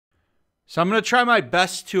So I'm going to try my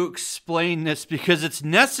best to explain this because it's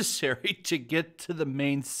necessary to get to the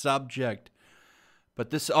main subject.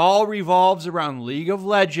 But this all revolves around League of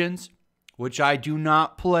Legends, which I do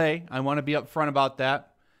not play. I want to be upfront about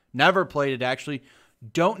that. Never played it, actually.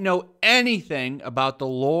 Don't know anything about the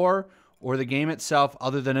lore or the game itself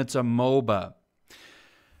other than it's a MOBA.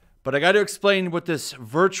 But I got to explain what this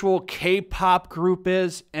virtual K-pop group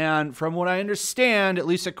is. And from what I understand, at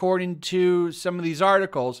least according to some of these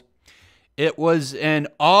articles, it was an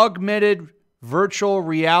augmented virtual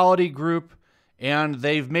reality group, and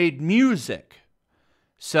they've made music.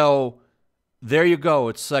 So there you go.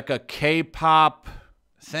 It's like a K-pop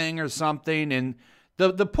thing or something. And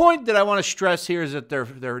the point that I want to stress here is that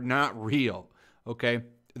they're not real, okay?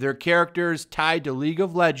 They're characters tied to League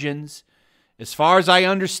of Legends. As far as I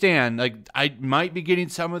understand, like I might be getting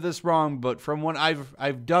some of this wrong, but from what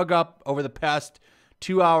I've dug up over the past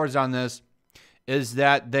 2 hours on this, is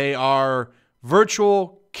that they are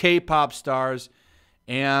virtual K-pop stars,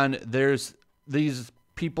 and these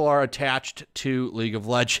people are attached to League of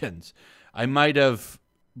Legends. I might have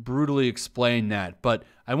brutally explained that, but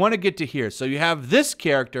I want to get to here. So you have this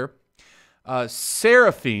character,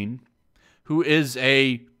 Seraphine, who is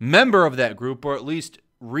a member of that group, or at least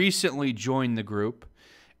recently joined the group,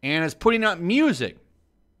 and is putting out music.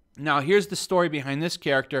 Now, here's the story behind this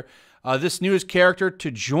character. This newest character to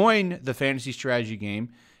join the fantasy strategy game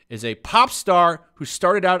is a pop star who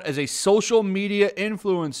started out as a social media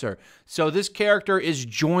influencer. So this character is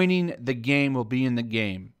joining the game, will be in the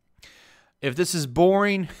game. If this is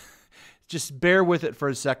boring, just bear with it for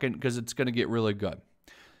a second because it's going to get really good.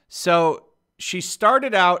 So she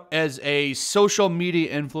started out as a social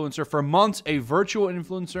media influencer. For months, a virtual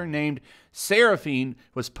influencer named Seraphine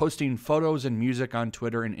was posting photos and music on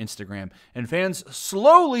Twitter and Instagram, and fans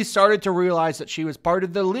slowly started to realize that she was part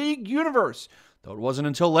of the League universe, though it wasn't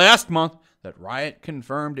until last month that Riot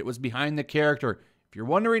confirmed it was behind the character. If you're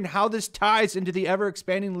wondering how this ties into the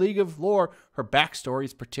ever-expanding League of lore, her backstory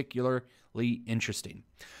is particularly interesting.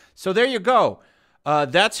 So there you go.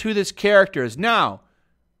 That's who this character is. Now,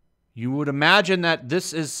 you would imagine that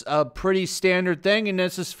this is a pretty standard thing and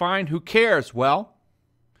this is fine. Who cares? Well,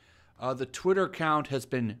 the Twitter account has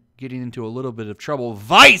been getting into a little bit of trouble.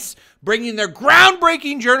 Vice, bringing their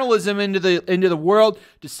groundbreaking journalism into the world,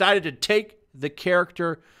 decided to take the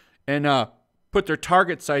character and put their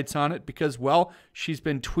target sights on it because, well, she's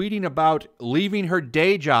been tweeting about leaving her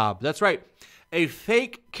day job. That's right. A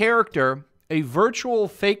fake character, a virtual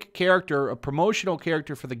fake character, a promotional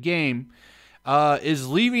character for the game, is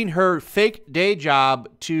leaving her fake day job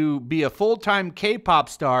to be a full-time K-pop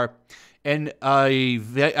star, and a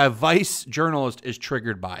Vice journalist is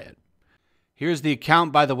triggered by it. Here's the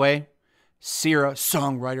account, by the way. Sierra,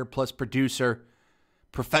 songwriter plus producer,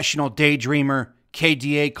 professional daydreamer,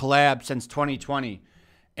 KDA collab since 2020.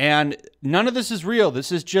 And none of this is real.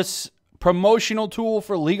 This is just promotional tool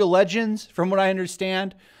for League of Legends, from what I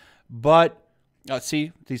understand. But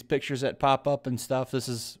see these pictures that pop up and stuff. This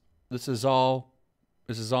is all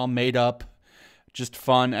made up, just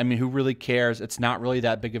fun. I mean, who really cares? It's not really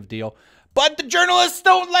that big of a deal. But the journalists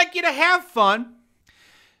don't like you to have fun.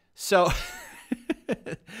 So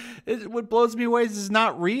what blows me away is this is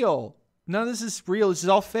not real. None of this is real. This is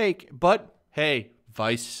all fake. But hey,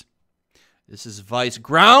 Vice. This is Vice.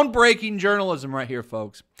 Groundbreaking journalism right here,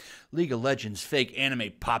 folks. League of Legends fake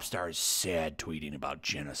anime pop star is sad tweeting about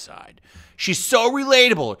genocide. She's so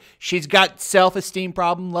relatable. She's got self-esteem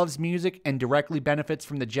problem, loves music, and directly benefits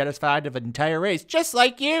from the genocide of an entire race, just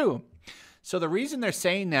like you. So the reason they're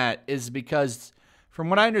saying that is because, from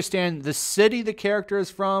what I understand, the city the character is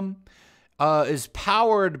from is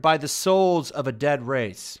powered by the souls of a dead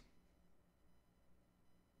race.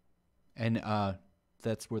 And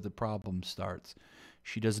that's where the problem starts.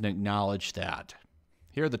 She doesn't acknowledge that.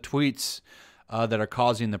 Here are the tweets that are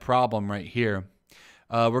causing the problem right here.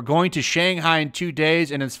 We're going to Shanghai in 2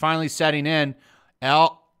 days, and it's finally setting in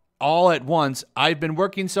all at once. I've been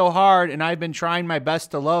working so hard, and I've been trying my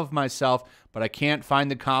best to love myself, but I can't find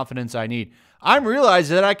the confidence I need. I'm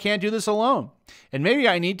realizing that I can't do this alone, and maybe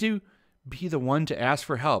I need to be the one to ask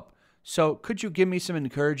for help. So could you give me some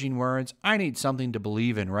encouraging words? I need something to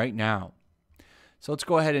believe in right now. So let's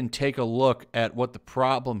go ahead and take a look at what the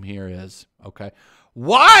problem here is, okay?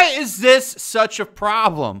 Why is this such a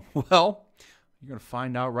problem? Well, you're going to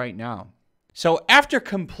find out right now. So after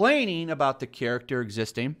complaining about the character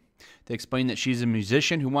existing, they explain that she's a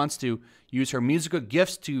musician who wants to use her musical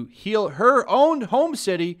gifts to heal her own home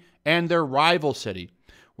city and their rival city,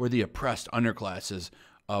 where the oppressed underclasses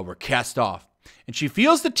were cast off. And she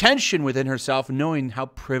feels the tension within herself knowing how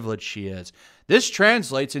privileged she is. This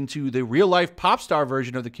translates into the real-life pop star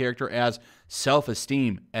version of the character as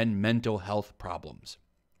self-esteem and mental health problems.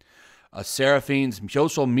 Seraphine's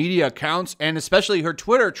social media accounts, and especially her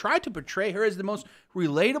Twitter, tried to portray her as the most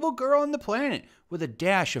relatable girl on the planet, with a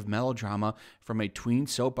dash of melodrama from a tween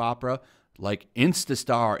soap opera like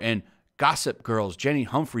Instastar and Gossip Girl's Jenny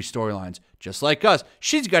Humphrey storylines. Just like us,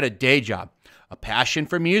 she's got a day job, a passion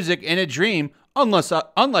for music, and a dream,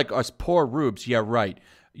 unlike us poor rubes. Yeah, right.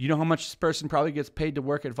 You know how much this person probably gets paid to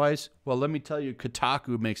work at Vice? Well, let me tell you,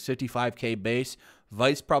 Kotaku makes $55K base.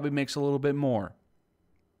 Vice probably makes a little bit more.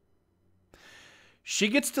 She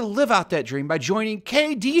gets to live out that dream by joining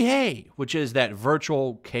KDA, which is that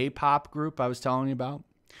virtual K-pop group I was telling you about.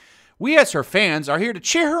 We as her fans are here to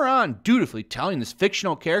cheer her on, dutifully telling this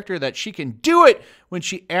fictional character that she can do it when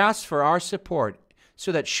she asks for our support,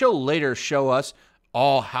 so that she'll later show us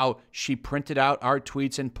all how she printed out our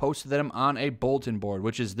tweets and posted them on a bulletin board,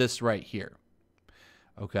 which is this right here.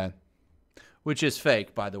 Okay. Which is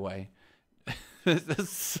fake, by the way. This is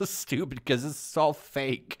so stupid because this is all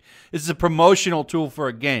fake. This is a promotional tool for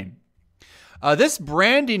a game. This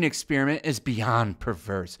branding experiment is beyond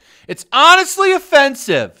perverse. It's honestly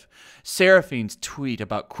offensive. Seraphine's tweet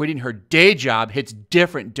about quitting her day job hits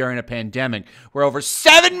different during a pandemic where over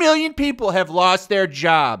 7 million people have lost their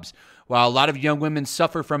jobs. While a lot of young women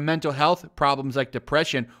suffer from mental health problems like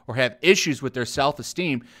depression or have issues with their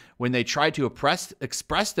self-esteem when they try to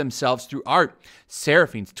express themselves through art,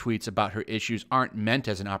 Seraphine's tweets about her issues aren't meant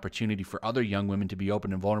as an opportunity for other young women to be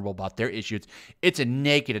open and vulnerable about their issues. It's a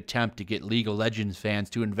naked attempt to get League of Legends fans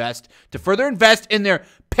to further invest in their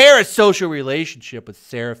parasocial relationship with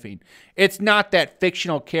Seraphine. It's not that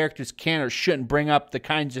fictional characters can or shouldn't bring up the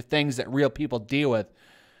kinds of things that real people deal with.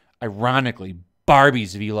 Ironically,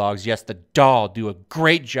 Barbie's vlogs, yes, the doll, do a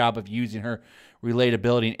great job of using her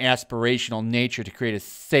relatability and aspirational nature to create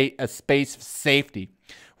a space of safety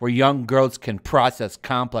where young girls can process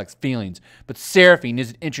complex feelings. But Seraphine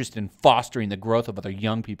isn't interested in fostering the growth of other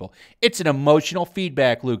young people. It's an emotional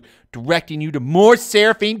feedback loop directing you to more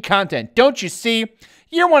Seraphine content. Don't you see?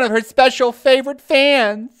 You're one of her special favorite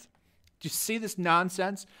fans. Do you see this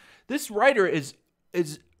nonsense? This writer is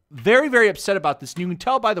very, very upset about this, and you can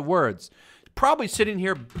tell by the words. Probably sitting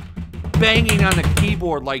here banging on the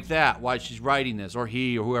keyboard like that while she's writing this, or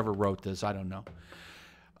he or whoever wrote this. I don't know.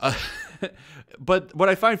 But what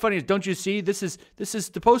I find funny is, don't you see, this is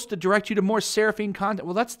supposed to direct you to more Seraphine content.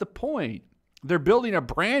 Well, that's the point. They're building a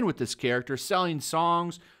brand with this character, selling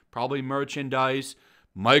songs, probably merchandise,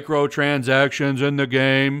 microtransactions in the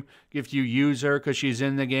game if you use her because she's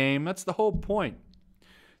in the game. That's the whole point.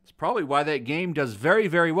 It's probably why that game does very,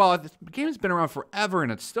 very well. The game has been around forever,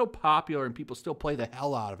 and it's still popular, and people still play the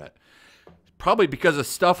hell out of it. Probably because of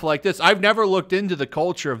stuff like this. I've never looked into the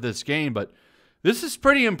culture of this game, but this is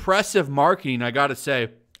pretty impressive marketing, I got to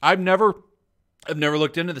say. I've never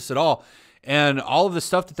looked into this at all, and all of the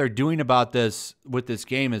stuff that they're doing about this with this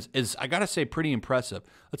game is I got to say, pretty impressive.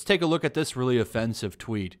 Let's take a look at this really offensive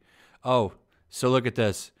tweet. Oh, so look at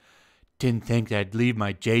this. Didn't think that I'd leave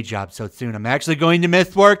my day job so soon. I'm actually going to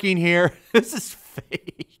miss working here. This is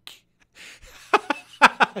fake.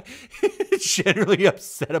 Generally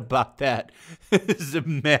upset about that. Is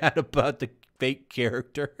mad about the fake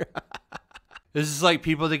character. This is like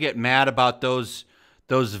people that get mad about those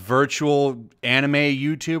virtual anime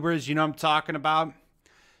YouTubers. You know what I'm talking about?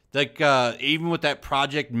 Like, even with that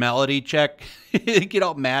Project Melody check, they get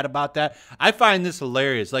all mad about that. I find this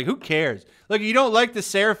hilarious. Like, who cares? Like, you don't like the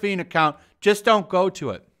Seraphine account, just don't go to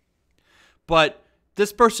it. But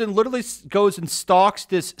this person literally goes and stalks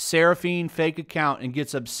this Seraphine fake account and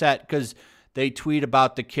gets upset because they tweet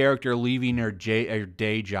about the character leaving her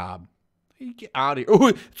day job. Get out of here. Oh,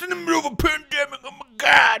 it's in the middle of a pandemic. Oh, my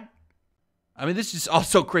God. I mean, this is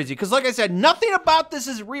also crazy because, like I said, nothing about this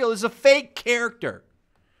is real. It's a fake character.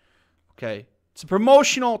 Okay, it's a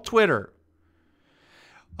promotional Twitter.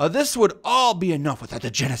 This would all be enough without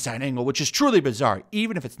the genocide angle, which is truly bizarre.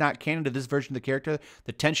 Even if it's not canon to this version of the character,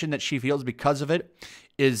 the tension that she feels because of it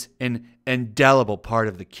is an indelible part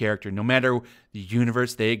of the character, no matter the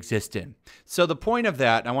universe they exist in. So the point of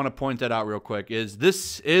that, I want to point that out real quick, is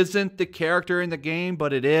this isn't the character in the game,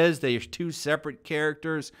 but it is. They are two separate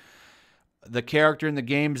characters. The character in the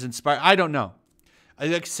game is inspired. I don't know.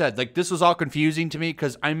 Like I said, like this was all confusing to me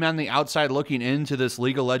because I'm on the outside looking into this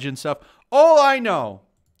League of Legends stuff. All I know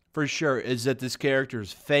for sure is that this character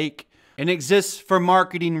is fake and exists for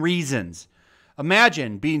marketing reasons.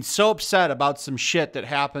 Imagine being so upset about some shit that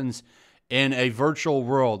happens in a virtual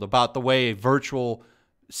world, about the way a virtual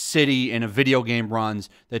city in a video game runs,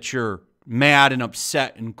 that you're mad and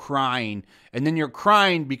upset and crying. And then you're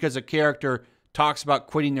crying because a character talks about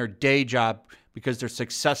quitting their day job because they're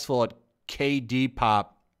successful at KD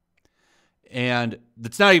pop, and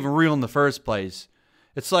it's not even real in the first place.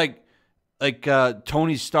 It's like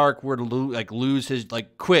Tony Stark were to lose his,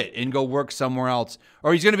 quit and go work somewhere else,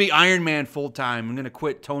 or he's gonna be Iron Man full time. I'm gonna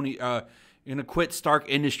quit quit Stark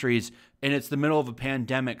Industries, and it's the middle of a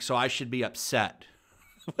pandemic, so I should be upset.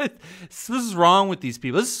 This is wrong with these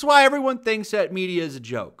people. This is why everyone thinks that media is a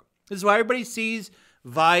joke. This is why everybody sees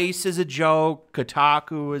Vice as a joke,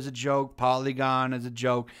 Kotaku as a joke, Polygon as a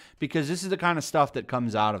joke, because this is the kind of stuff that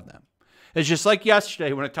comes out of them. It's just like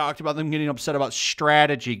yesterday when I talked about them getting upset about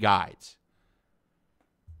strategy guides.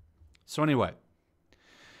 So anyway,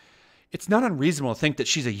 it's not unreasonable to think that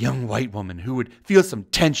she's a young white woman who would feel some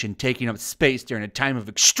tension taking up space during a time of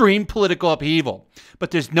extreme political upheaval.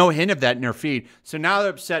 But there's no hint of that in her feed. So now they're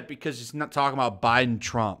upset because she's not talking about Biden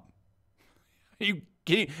Trump. Are you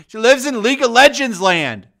kidding? She lives in League of Legends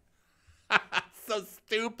land. So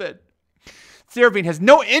stupid. Seraphine has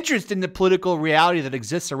no interest in the political reality that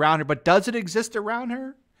exists around her, but does it exist around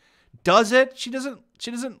her? Does it? She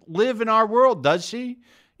doesn't live in our world, does she?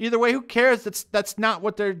 Either way, who cares? That's not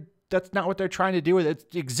what they're trying to do with it.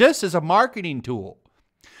 It exists as a marketing tool.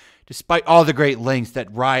 Despite all the great lengths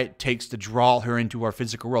that Riot takes to draw her into our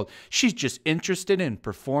physical world, she's just interested in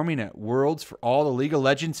performing at Worlds for all the League of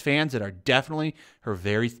Legends fans that are definitely her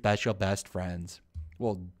very special best friends.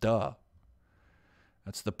 Well, duh.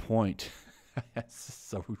 That's the point. That's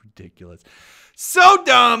so ridiculous. So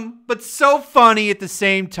dumb, but so funny at the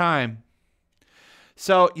same time.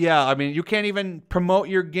 So, yeah, I mean, you can't even promote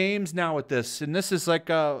your games now with this. And this is like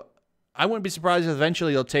I wouldn't be surprised if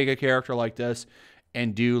eventually they'll take a character like this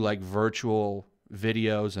and do like virtual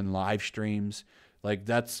videos and live streams. Like,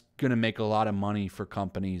 that's going to make a lot of money for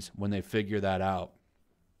companies when they figure that out.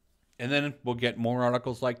 And then we'll get more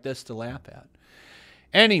articles like this to laugh at.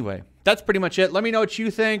 Anyway, that's pretty much it. Let me know what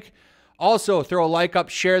you think. Also, throw a like up,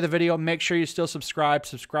 share the video. Make sure you still subscribe.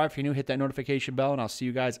 Subscribe if you're new. Hit that notification bell, and I'll see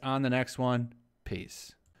you guys on the next one.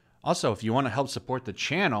 Peace. Also, if you want to help support the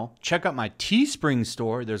channel, check out my Teespring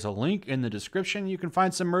store. There's a link in the description. You can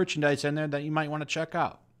find some merchandise in there that you might want to check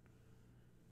out.